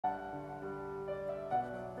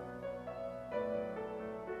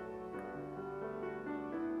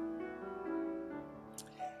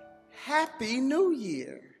Happy New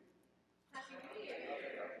Year.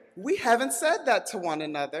 We haven't said that to one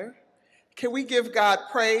another. Can we give God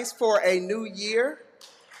praise for a new year?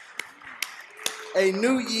 A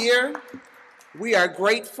new year. We are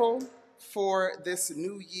grateful for this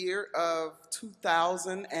new year of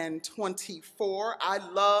 2024. I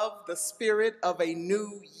love the spirit of a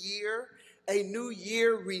new year. A new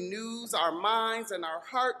year renews our minds and our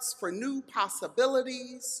hearts for new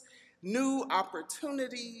possibilities, new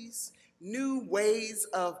opportunities, new ways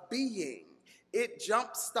of being. It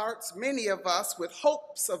jumpstarts many of us with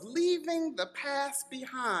hopes of leaving the past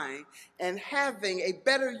behind and having a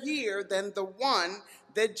better year than the one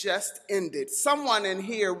that just ended. Someone in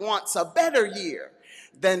here wants a better year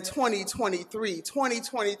than 2023.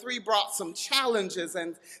 2023 brought some challenges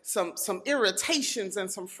and some irritations and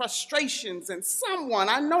some frustrations, and someone,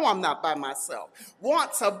 I know I'm not by myself,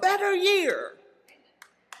 wants a better year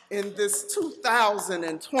in this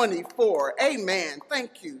 2024. Amen.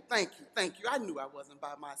 Thank you, thank you, thank you. I knew I wasn't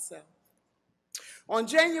by myself. On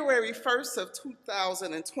January 1st of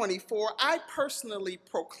 2024, I personally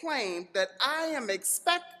proclaimed that I am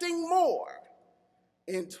expecting more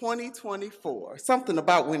in 2024. Something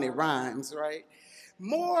about when it rhymes, right?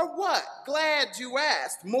 More what? Glad you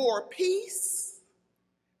asked. More peace,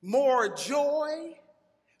 more joy,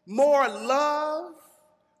 more love,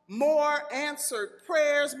 more answered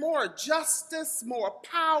prayers, more justice, more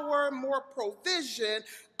power, more provision.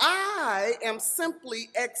 I am simply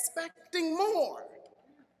expecting more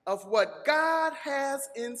of what God has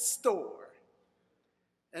in store.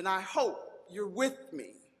 And I hope you're with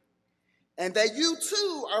me and that you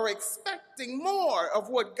too are expecting more of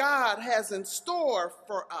what God has in store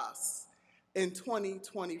for us in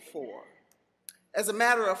 2024. As a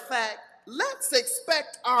matter of fact, let's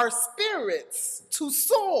expect our spirits to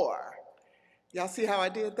soar. Y'all see how I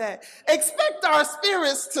did that? Expect our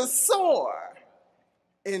spirits to soar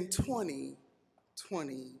in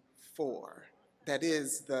 2024. That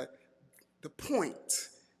is the point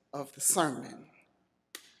of the sermon.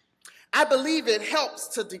 I believe it helps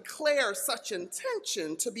to declare such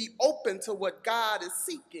intention to be open to what God is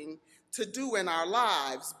seeking to do in our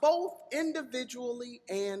lives, both individually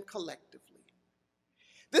and collectively.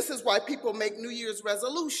 This is why people make New Year's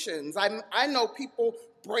resolutions. I know people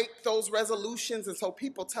break those resolutions, and so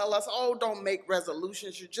people tell us, oh, don't make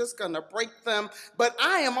resolutions, you're just going to break them. But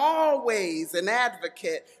I am always an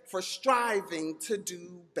advocate for striving to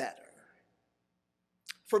do better,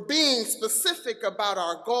 for being specific about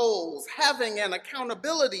our goals, having an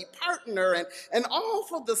accountability partner, and all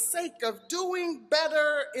for the sake of doing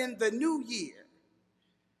better in the new year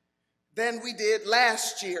than we did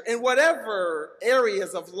last year. In whatever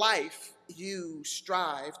areas of life you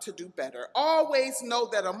strive to do better, always know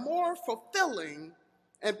that a more fulfilling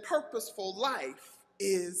and purposeful life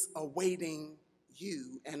is awaiting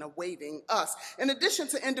you and awaiting us. In addition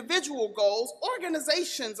to individual goals,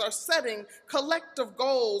 organizations are setting collective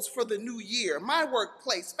goals for the new year. My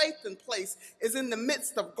workplace, Faith in Place, is in the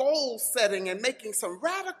midst of goal setting and making some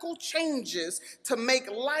radical changes to make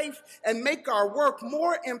life and make our work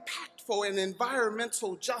more impactful in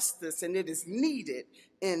environmental justice, and it is needed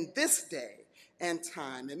in this day and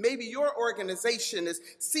time. And maybe your organization is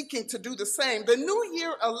seeking to do the same. The new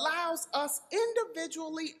year allows us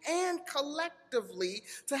individually and collectively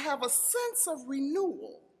to have a sense of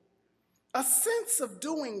renewal, a sense of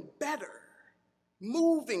doing better,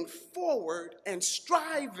 moving forward and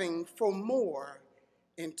striving for more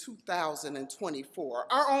in 2024.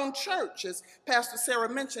 Our own church, as Pastor Sarah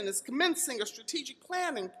mentioned, is commencing a strategic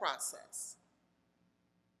planning process.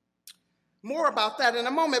 More about that in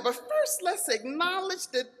a moment, but first let's acknowledge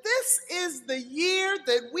that this is the year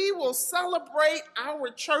that we will celebrate our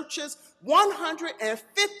church's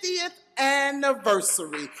 150th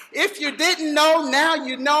anniversary. If you didn't know, now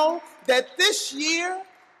you know that this year,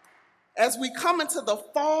 as we come into the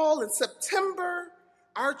fall in September,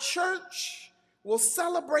 our church will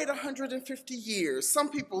celebrate 150 years. Some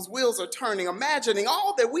people's wheels are turning, imagining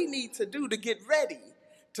all that we need to do to get ready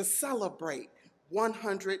to celebrate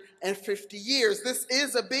 150 years. This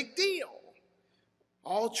is a big deal.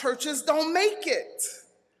 All churches don't make it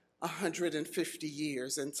 150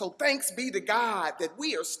 years. And so thanks be to God that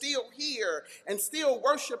we are still here and still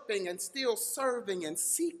worshiping and still serving and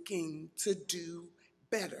seeking to do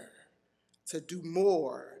better, to do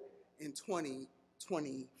more in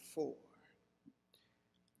 2024.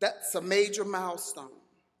 That's a major milestone.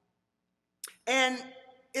 And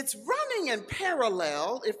it's running in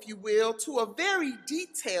parallel, if you will, to a very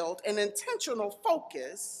detailed and intentional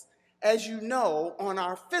focus, as you know, on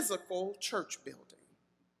our physical church building.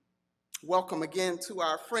 Welcome again to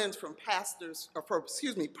our friends from Partners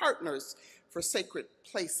for Sacred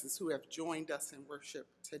Places who have joined us in worship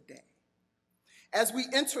today. As we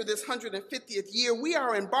enter this 150th year, we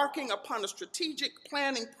are embarking upon a strategic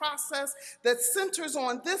planning process that centers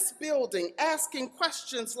on this building, asking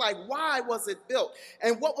questions like, why was it built?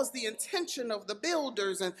 And what was the intention of the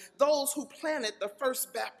builders and those who planted the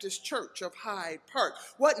First Baptist Church of Hyde Park?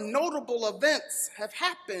 What notable events have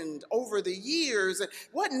happened over the years? And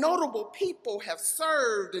what notable people have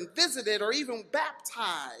served and visited or even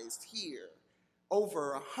baptized here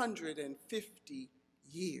over 150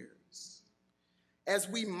 years? As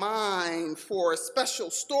we mine for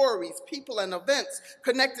special stories, people, and events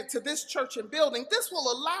connected to this church and building, this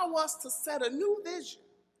will allow us to set a new vision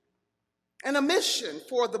and a mission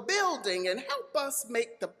for the building and help us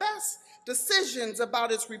make the best decisions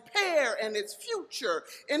about its repair and its future.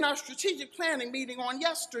 In our strategic planning meeting on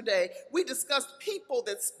yesterday, we discussed people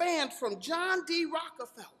that spanned from John D.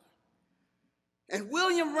 Rockefeller and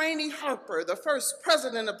William Rainey Harper, the first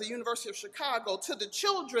president of the University of Chicago, to the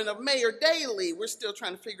children of Mayor Daley, we're still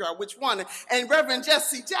trying to figure out which one, and Reverend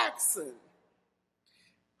Jesse Jackson,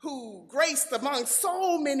 who graced, among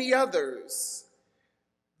so many others,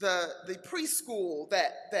 the preschool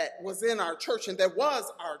that was in our church and that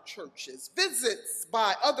was our churches, visits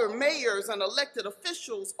by other mayors and elected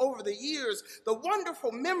officials over the years, the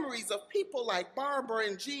wonderful memories of people like Barbara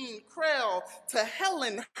and Jean Krell, to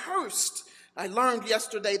Helen Hurst. I learned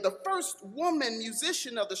yesterday, the first woman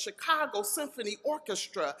musician of the Chicago Symphony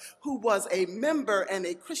Orchestra, who was a member and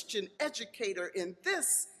a Christian educator in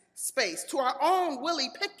this space, to our own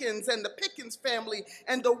Willie Pickens and the Pickens family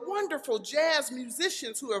and the wonderful jazz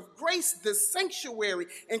musicians who have graced this sanctuary,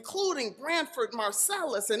 including Branford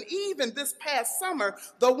Marsalis, and even this past summer,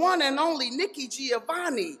 the one and only Nikki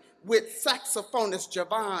Giovanni with saxophonist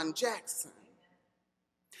Javon Jackson.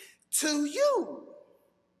 To you,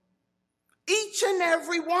 each and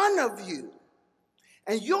every one of you,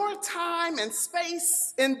 and your time and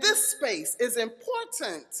space in this space is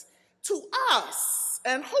important to us,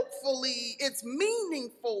 and hopefully it's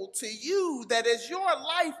meaningful to you, that as your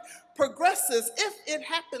life progresses, if it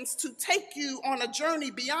happens to take you on a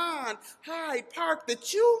journey beyond Hyde Park,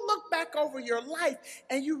 that you look back over your life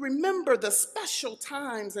and you remember the special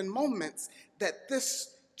times and moments that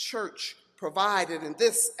this church provided in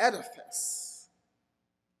this edifice.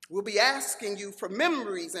 We'll be asking you for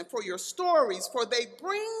memories and for your stories, for they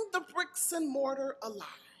bring the bricks and mortar alive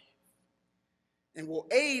and will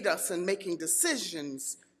aid us in making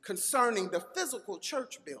decisions concerning the physical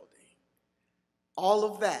church building. All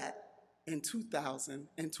of that in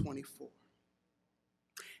 2024.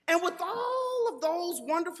 And with all of those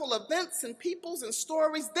wonderful events and peoples and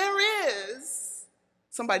stories, there is,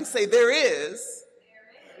 somebody say there is,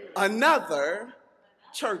 another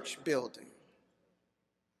church building.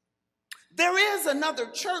 There is another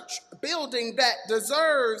church building that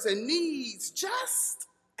deserves and needs just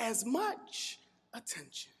as much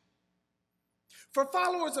attention. For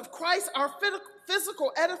followers of Christ, our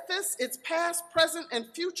physical edifice, its past, present, and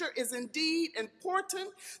future is indeed important.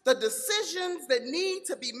 The decisions that need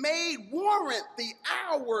to be made warrant the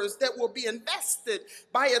hours that will be invested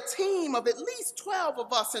by a team of at least 12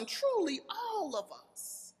 of us, and truly all of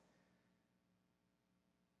us.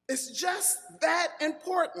 It's just that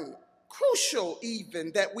important. Crucial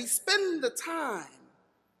even that we spend the time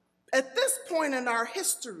at this point in our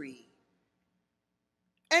history.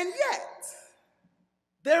 And yet,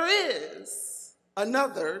 there is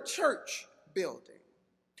another church building.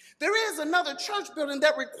 There is another church building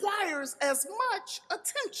that requires as much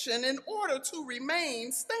attention in order to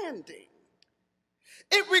remain standing.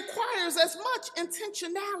 It requires as much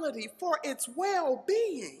intentionality for its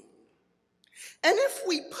well-being. And if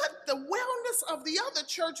we put the wellness of the other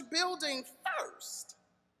church building first,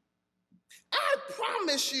 I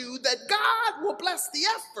promise you that God will bless the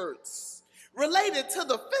efforts related to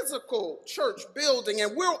the physical church building,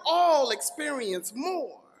 and we'll all experience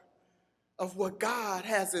more of what God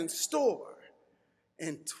has in store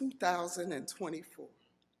in 2024.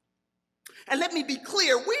 And let me be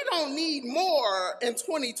clear, we don't need more in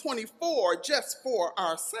 2024 just for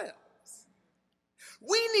ourselves.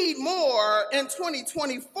 We need more in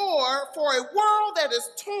 2024 for a world that is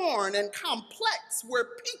torn and complex, where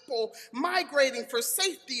people migrating for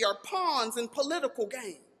safety are pawns in political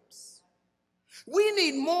games. We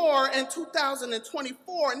need more in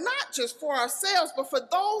 2024, not just for ourselves, but for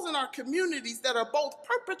those in our communities that are both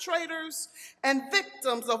perpetrators and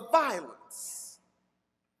victims of violence.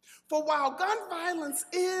 For while gun violence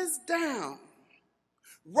is down,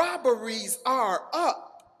 robberies are up,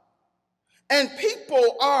 and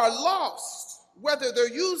people are lost whether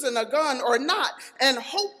they're using a gun or not, and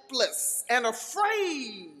hopeless and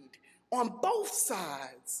afraid on both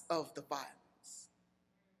sides of the violence.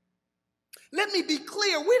 Let me be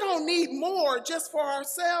clear, we don't need more just for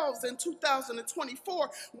ourselves in 2024.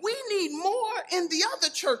 We need more in the other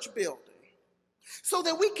church building so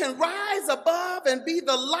that we can rise above and be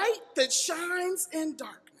the light that shines in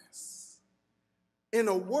darkness in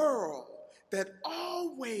a world that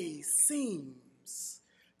always seems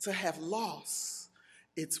to have lost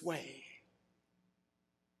its way.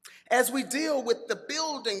 As we deal with the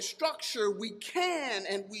building structure, we can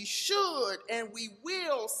and we should and we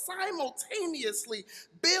will simultaneously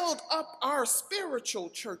build up our spiritual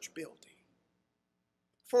church building.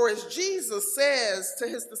 For as Jesus says to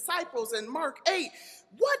his disciples in Mark 8,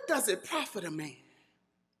 what does it profit a man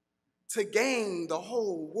to gain the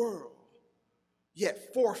whole world,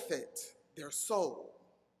 yet forfeit their soul?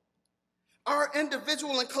 Our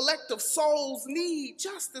individual and collective souls need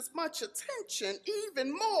just as much attention,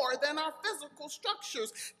 even more than our physical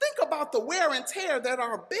structures. Think about the wear and tear that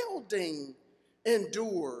our building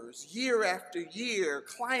endures year after year,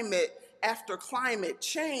 climate after climate,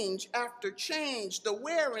 change after change. The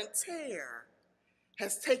wear and tear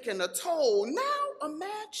has taken a toll. Now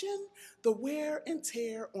imagine the wear and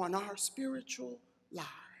tear on our spiritual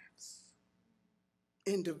lives,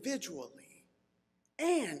 individually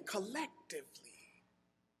and collectively.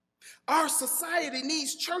 Our society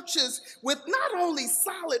needs churches with not only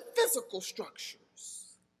solid physical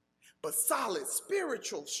structures, but solid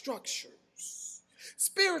spiritual structures.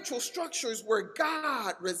 Spiritual structures where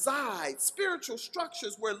God resides, spiritual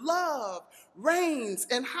structures where love reigns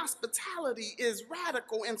and hospitality is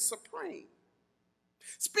radical and supreme.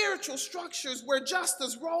 Spiritual structures where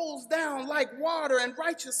justice rolls down like water and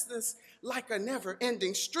righteousness like a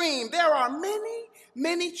never-ending stream. There are many,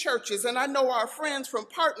 many churches, and I know our friends from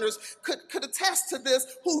Partners could attest to this,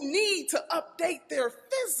 who need to update their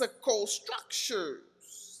physical structures.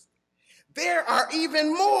 There are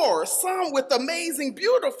even more, some with amazing,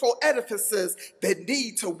 beautiful edifices that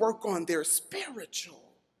need to work on their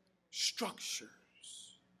spiritual structures.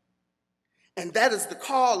 And that is the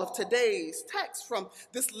call of today's text from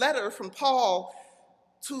this letter from Paul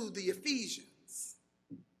to the Ephesians.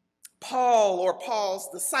 Paul or Paul's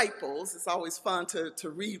disciples, it's always fun to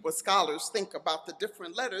read what scholars think about the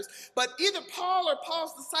different letters, but either Paul or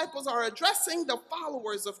Paul's disciples are addressing the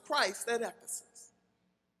followers of Christ at Ephesus.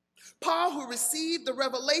 Paul, who received the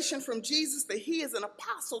revelation from Jesus that he is an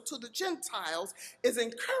apostle to the Gentiles, is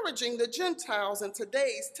encouraging the Gentiles in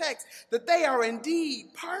today's text that they are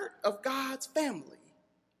indeed part of God's family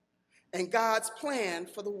and God's plan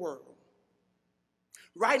for the world.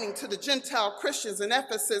 Writing to the Gentile Christians in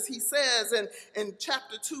Ephesus, he says in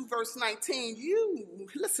chapter 2, verse 19,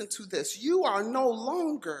 listen to this, you are no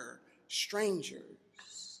longer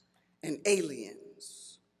strangers and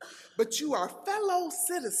aliens, but you are fellow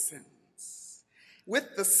citizens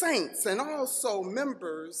with the saints and also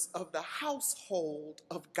members of the household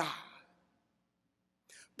of God.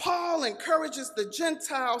 Paul encourages the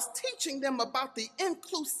Gentiles, teaching them about the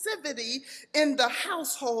inclusivity in the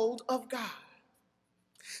household of God.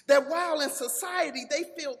 That while in society they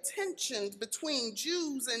feel tensions between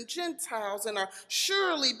Jews and Gentiles and are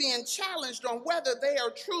surely being challenged on whether they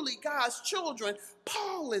are truly God's children,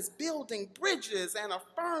 Paul is building bridges and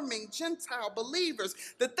affirming Gentile believers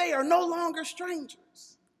that they are no longer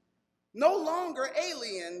strangers, no longer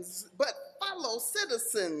aliens, but fellow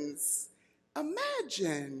citizens.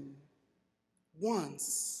 Imagine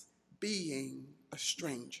once being a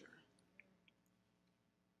stranger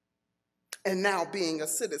and now being a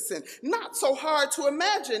citizen. Not so hard to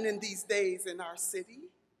imagine in these days in our city,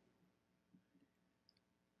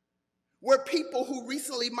 where people who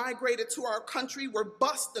recently migrated to our country were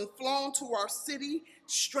bused and flown to our city,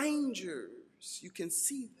 strangers. You can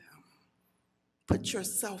see them. Put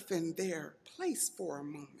yourself in their place for a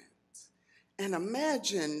moment and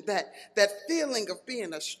imagine that feeling of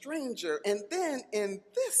being a stranger. And then in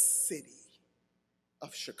this city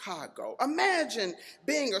of Chicago, imagine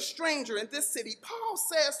being a stranger in this city. Paul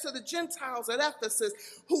says to the Gentiles at Ephesus,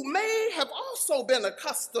 who may have also been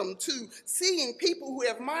accustomed to seeing people who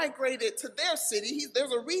have migrated to their city,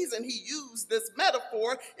 there's a reason he used this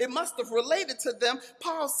metaphor. It must have related to them.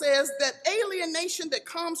 Paul says that alienation that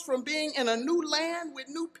comes from being in a new land with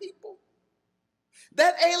new people,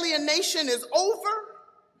 that alienation is over.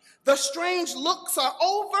 The strange looks are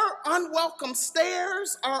over, unwelcome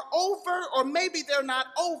stares are over, or maybe they're not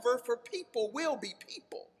over, for people will be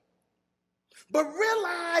people. But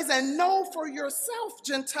realize and know for yourself,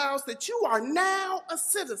 Gentiles, that you are now a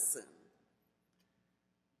citizen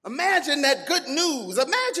Imagine that good news.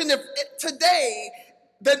 Imagine if today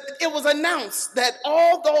that it was announced that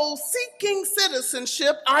all those seeking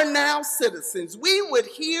citizenship are now citizens. We would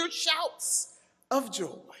hear shouts of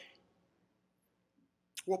joy.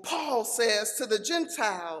 Well, Paul says to the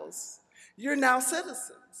Gentiles, you're now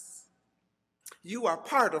citizens. You are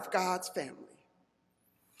part of God's family.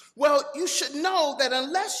 Well, you should know that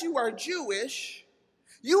unless you are Jewish,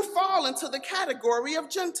 you fall into the category of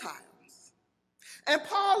Gentiles. And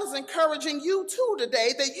Paul is encouraging you too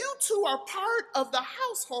today that you too are part of the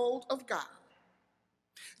household of God.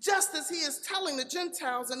 Just as he is telling the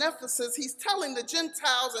Gentiles in Ephesus, he's telling the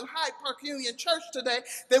Gentiles in Hyde Park Union Church today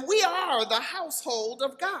that we are the household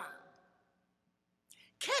of God.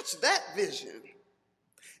 Catch that vision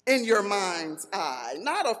in your mind's eye,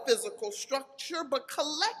 not a physical structure, but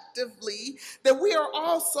collectively that we are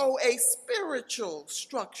also a spiritual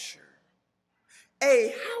structure,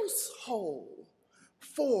 a household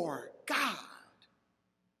for God.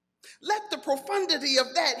 Let the profundity of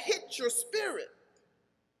that hit your spirit,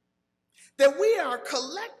 that we are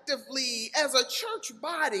collectively as a church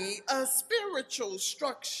body a spiritual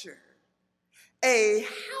structure, a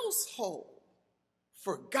household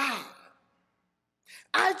for God.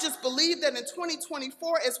 I just believe that in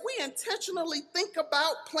 2024, as we intentionally think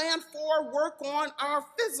about, plan for, work on our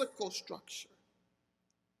physical structure,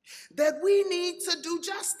 that we need to do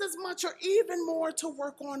just as much or even more to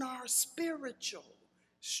work on our spiritual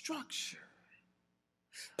structure.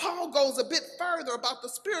 Paul goes a bit further about the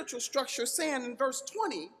spiritual structure, saying in verse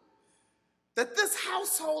 20 that this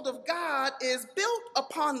household of God is built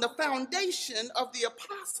upon the foundation of the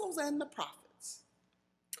apostles and the prophets,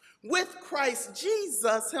 with Christ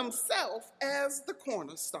Jesus himself as the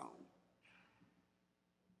cornerstone.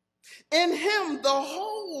 In him, the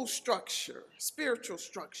whole structure, spiritual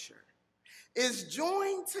structure, is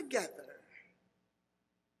joined together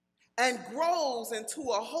and grows into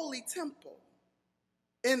a holy temple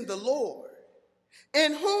in the Lord,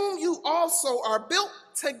 in whom you also are built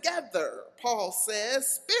together, Paul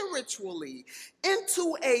says, spiritually,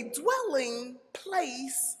 into a dwelling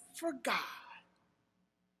place for God.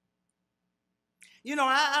 You know,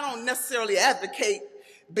 I don't necessarily advocate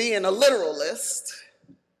being a literalist,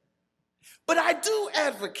 but I do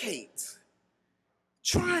advocate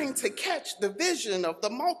trying to catch the vision of the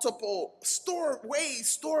multiple ways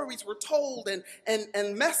stories were told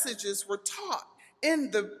and messages were taught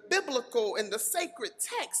in the biblical and the sacred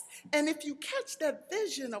text. And if you catch that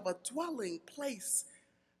vision of a dwelling place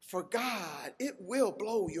for God, it will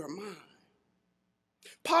blow your mind.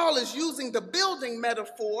 Paul is using the building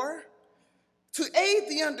metaphor to aid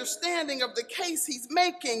the understanding of the case he's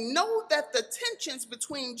making. Note that the tensions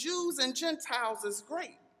between Jews and Gentiles is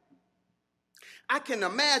great. I can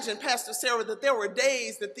imagine, Pastor Sarah, that there were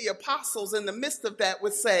days that the apostles in the midst of that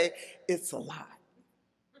would say, it's a lot.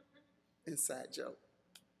 Inside joke.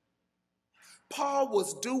 Paul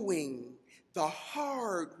was doing the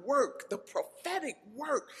hard work, the prophetic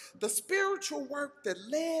work, the spiritual work that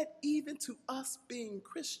led even to us being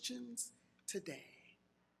Christians today.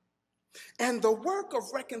 And the work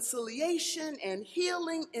of reconciliation and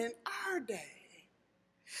healing in our day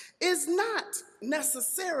is not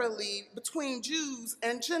necessarily between Jews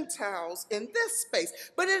and Gentiles in this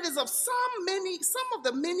space, but it is of some of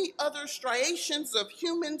the many other striations of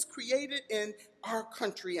humans created in our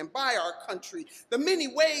country and by our country, the many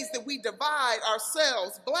ways that we divide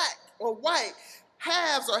ourselves, black or white,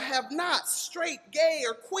 haves or have not, straight, gay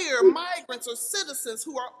or queer, migrants or citizens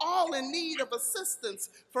who are all in need of assistance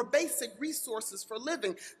for basic resources for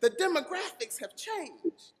living. The demographics have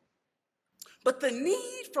changed. But the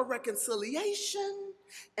need for reconciliation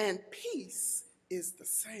and peace is the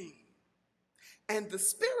same. And the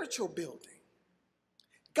spiritual building,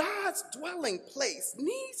 God's dwelling place,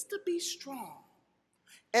 needs to be strong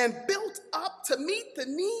and built up to meet the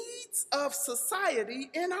needs of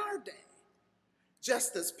society in our day,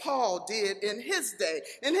 just as Paul did in his day.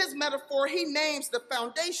 In his metaphor, he names the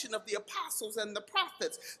foundation of the apostles and the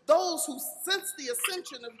prophets, those who since the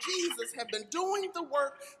ascension of Jesus have been doing the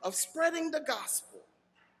work of spreading the gospel,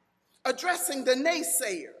 addressing the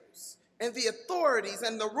naysayers and the authorities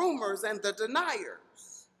and the rumors and the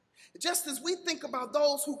deniers. Just as we think about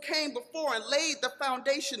those who came before and laid the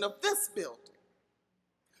foundation of this building,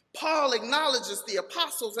 Paul acknowledges the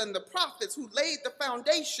apostles and the prophets who laid the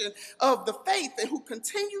foundation of the faith and who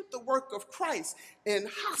continued the work of Christ in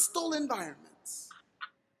hostile environments,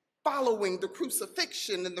 following the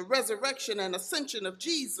crucifixion and the resurrection and ascension of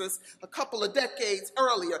Jesus a couple of decades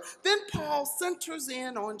earlier. Then Paul centers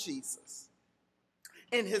in on Jesus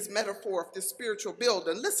in his metaphor of this spiritual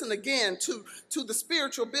building. Listen again to the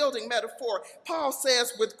spiritual building metaphor. Paul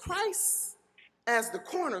says, with Christ as the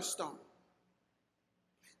cornerstone,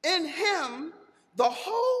 in him the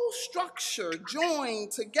whole structure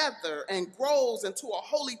joined together and grows into a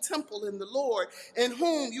holy temple in the Lord, in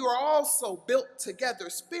whom you are also built together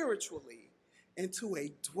spiritually into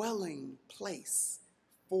a dwelling place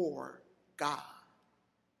for God.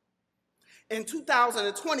 In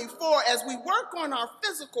 2024, as we work on our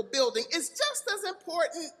physical building, it's just as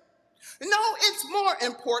important. No, it's more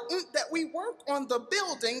important that we work on the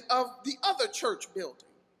building of the other church building,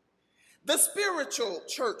 the spiritual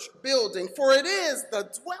church building, for it is the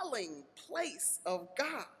dwelling place of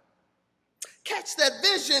God. Catch the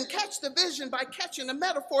vision by catching the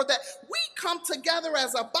metaphor that we come together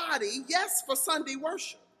as a body, yes, for Sunday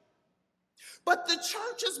worship. But the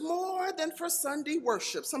church is more than for Sunday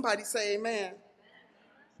worship. Somebody say amen.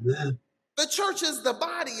 Amen. The church is the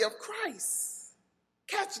body of Christ.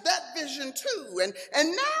 Catch that vision too.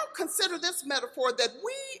 And now consider this metaphor that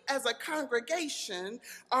we as a congregation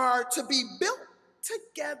are to be built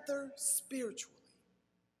together spiritually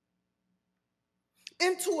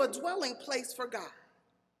into a dwelling place for God.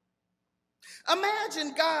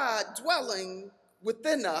 Imagine God dwelling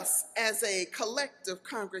within us as a collective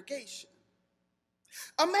congregation.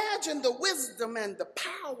 Imagine the wisdom and the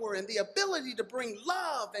power and the ability to bring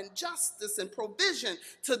love and justice and provision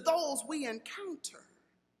to those we encounter,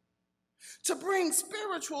 to bring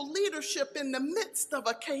spiritual leadership in the midst of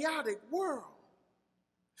a chaotic world.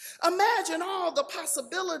 Imagine all the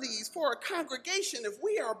possibilities for a congregation if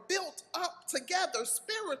we are built up together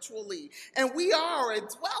spiritually and we are a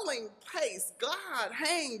dwelling place. God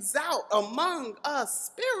hangs out among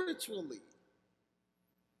us spiritually.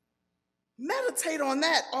 Meditate on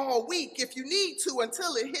that all week if you need to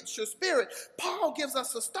until it hits your spirit. Paul gives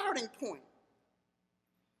us a starting point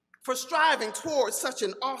for striving towards such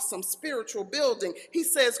an awesome spiritual building. He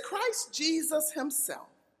says, Christ Jesus himself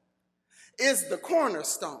is the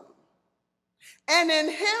cornerstone. And in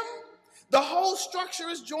him, the whole structure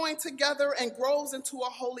is joined together and grows into a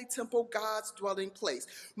holy temple, God's dwelling place.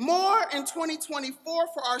 More in 2024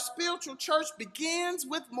 for our spiritual church begins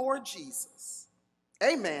with more Jesus.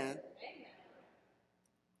 Amen.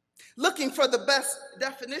 Looking for the best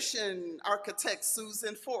definition, architect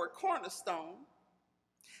Susan Ford Cornerstone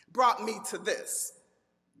brought me to this.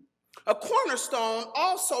 A cornerstone,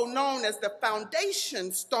 also known as the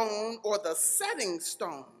foundation stone or the setting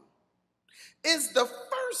stone, is the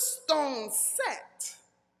first stone set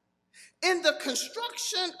in the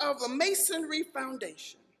construction of a masonry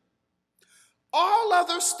foundation. All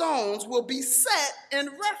other stones will be set in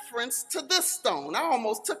reference to this stone. I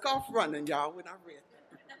almost took off running, y'all, when I read that.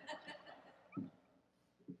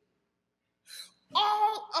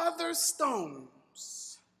 All other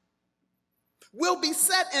stones will be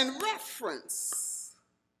set in reference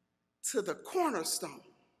to the cornerstone,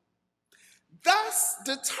 thus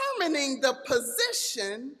determining the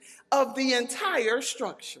position of the entire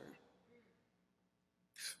structure.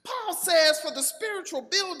 Paul says for the spiritual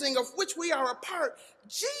building of which we are a part,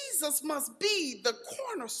 Jesus must be the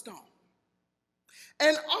cornerstone.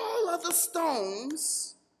 And all other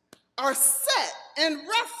stones are set in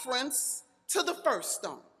reference to the first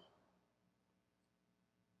stone.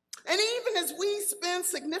 And even as we spend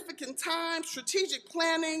significant time, strategic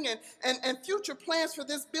planning, and future plans for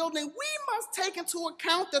this building, we must take into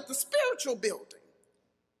account that the spiritual building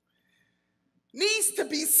needs to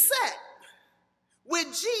be set with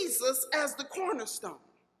Jesus as the cornerstone.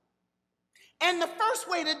 And the first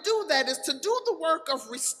way to do that is to do the work of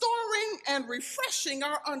restoring and refreshing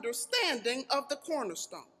our understanding of the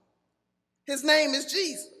cornerstone. His name is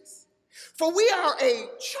Jesus. For we are a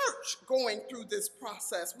church going through this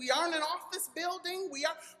process. We aren't an office building.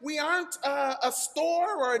 We aren't a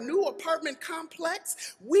store or a new apartment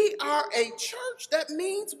complex. We are a church. That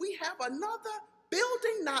means we have another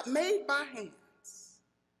building not made by hands.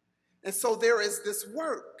 And so there is this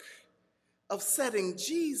work of setting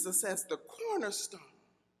Jesus as the cornerstone,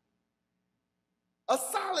 a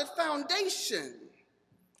solid foundation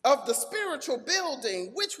of the spiritual building,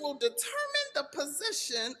 which will determine the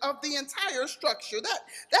position of the entire structure.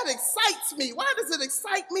 That excites me. Why does it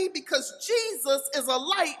excite me? Because Jesus is a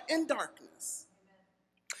light in darkness.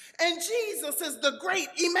 And Jesus is the great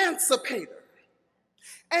emancipator.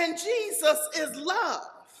 And Jesus is love.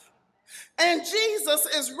 And Jesus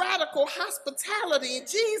is radical hospitality. And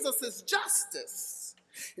Jesus is justice.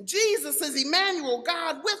 Jesus is Emmanuel,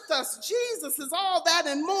 God with us. Jesus is all that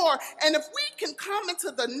and more. And if we can come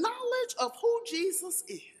into the knowledge of who Jesus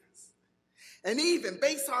is and even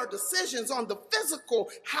base our decisions on the physical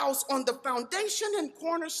house on the foundation and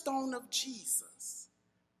cornerstone of Jesus,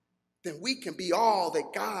 then we can be all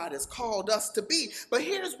that God has called us to be. But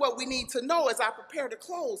here's what we need to know as I prepare to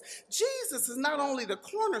close. Jesus is not only the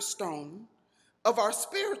cornerstone of our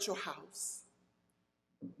spiritual house.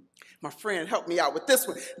 My friend, help me out with this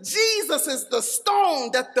one. Jesus is the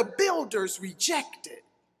stone that the builders rejected.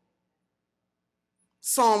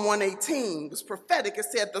 Psalm 118 was prophetic. It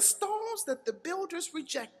said, the stones that the builders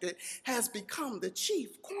rejected has become the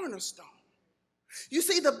chief cornerstone. You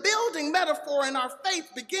see, the building metaphor in our faith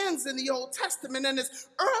begins in the Old Testament, and as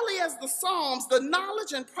early as the Psalms, the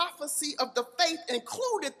knowledge and prophecy of the faith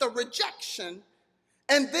included the rejection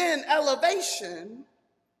and then elevation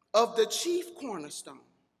of the chief cornerstone.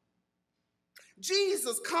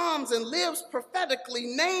 Jesus comes and lives prophetically,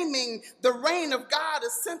 naming the reign of God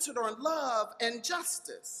is centered on love and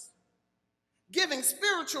justice, giving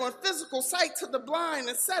spiritual and physical sight to the blind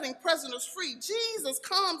and setting prisoners free. Jesus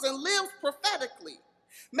comes and lives prophetically,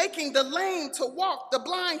 making the lame to walk, the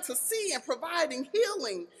blind to see, and providing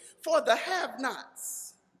healing for the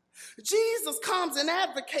have-nots. Jesus comes and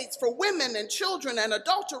advocates for women and children and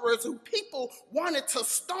adulterers who people wanted to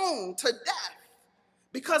stone to death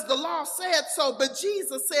because the law said so, but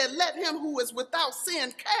Jesus said, let him who is without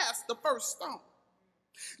sin cast the first stone.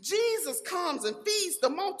 Jesus comes and feeds the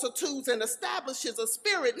multitudes and establishes a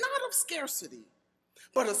spirit not of scarcity,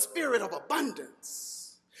 but a spirit of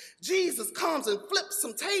abundance. Jesus comes and flips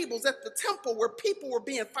some tables at the temple where people were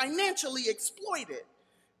being financially exploited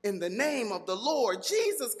in the name of the Lord.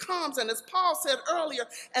 Jesus comes and, as Paul said earlier,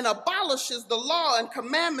 and abolishes the law and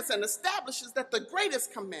commandments and establishes that the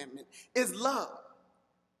greatest commandment is love,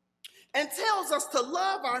 and tells us to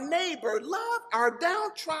love our neighbor, love our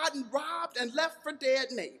downtrodden, robbed, and left for dead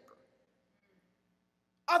neighbor,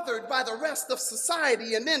 othered by the rest of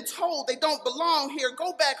society and then told they don't belong here.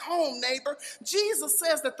 Go back home, neighbor. Jesus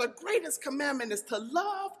says that the greatest commandment is to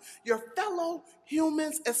love your fellow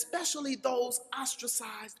humans, especially those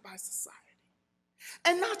ostracized by society.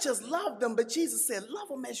 And not just love them, but Jesus said, love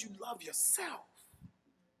them as you love yourself.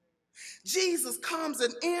 Jesus comes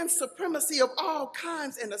and ends supremacy of all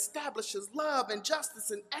kinds and establishes love and justice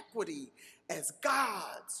and equity as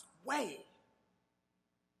God's way.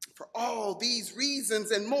 For all these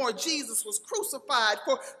reasons and more, Jesus was crucified.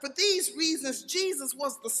 For these reasons, Jesus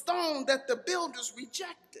was the stone that the builders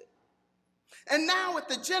rejected. And now at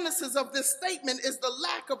the genesis of this statement is the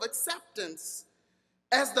lack of acceptance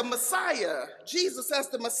as the Messiah, Jesus as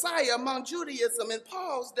the Messiah among Judaism in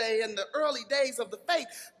Paul's day and the early days of the faith.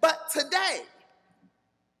 But today,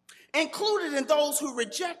 included in those who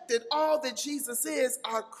rejected all that Jesus is,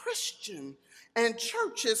 are Christian and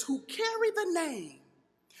churches who carry the name,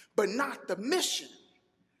 but not the mission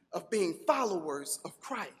of being followers of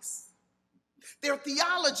Christ. Their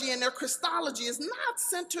theology and their Christology is not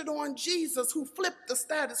centered on Jesus, who flipped the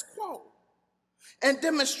status quo and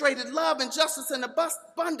demonstrated love and justice and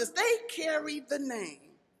abundance. They carry the name.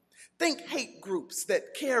 Think hate groups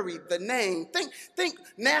that carry the name. Think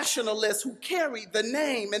nationalists who carry the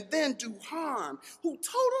name and then do harm, who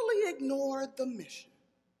totally ignore the mission.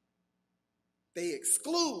 They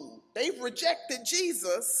exclude. They've rejected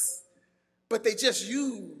Jesus, but they just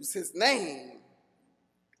use his name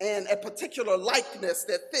and a particular likeness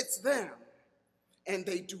that fits them, and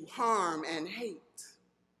they do harm and hate.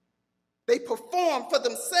 They perform for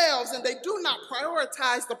themselves, and they do not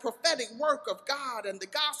prioritize the prophetic work of God and the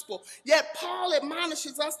gospel. Yet Paul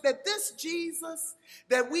admonishes us that this Jesus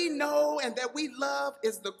that we know and that we love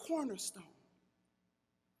is the cornerstone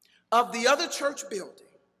of the other church building,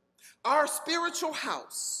 our spiritual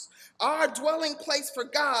house, our dwelling place for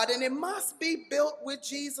God, and it must be built with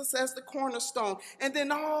Jesus as the cornerstone, and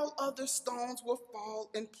then all other stones will fall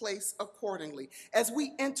in place accordingly. As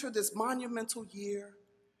we enter this monumental year,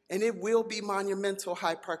 and it will be monumental,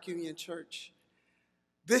 Hyde Park Union Church,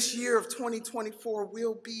 this year of 2024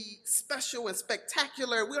 will be special and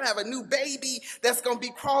spectacular. We'll have a new baby that's going to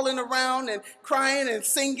be crawling around and crying and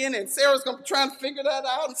singing, and Sarah's going to be trying to figure that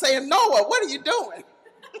out and saying, Noah, what are you doing?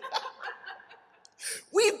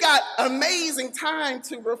 We've got amazing time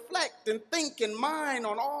to reflect and think and mine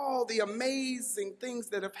on all the amazing things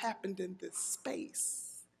that have happened in this space.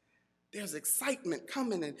 There's excitement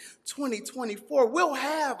coming in 2024. We'll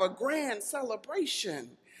have a grand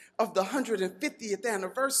celebration of the 150th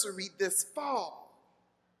anniversary this fall.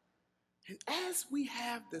 And as we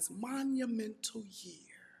have this monumental year,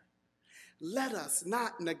 let us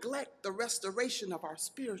not neglect the restoration of our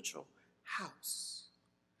spiritual house.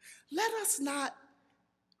 Let us not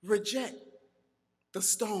reject the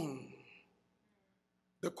stone,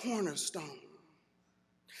 the cornerstone.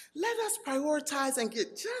 Let us prioritize and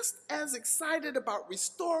get just as excited about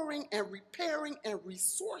restoring and repairing and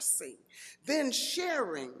resourcing, then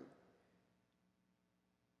sharing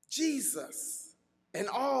Jesus and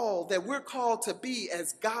all that we're called to be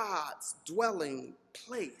as God's dwelling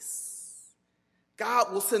place.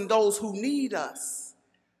 God will send those who need us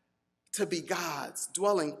to be God's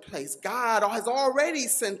dwelling place. God has already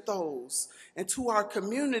sent those into our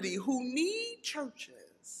community who need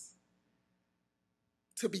churches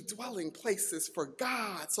to be dwelling places for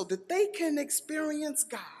God so that they can experience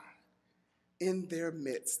God in their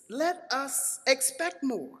midst. Let us expect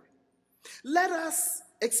more. Let us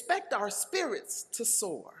expect our spirits to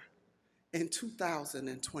soar in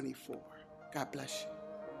 2024. God bless you.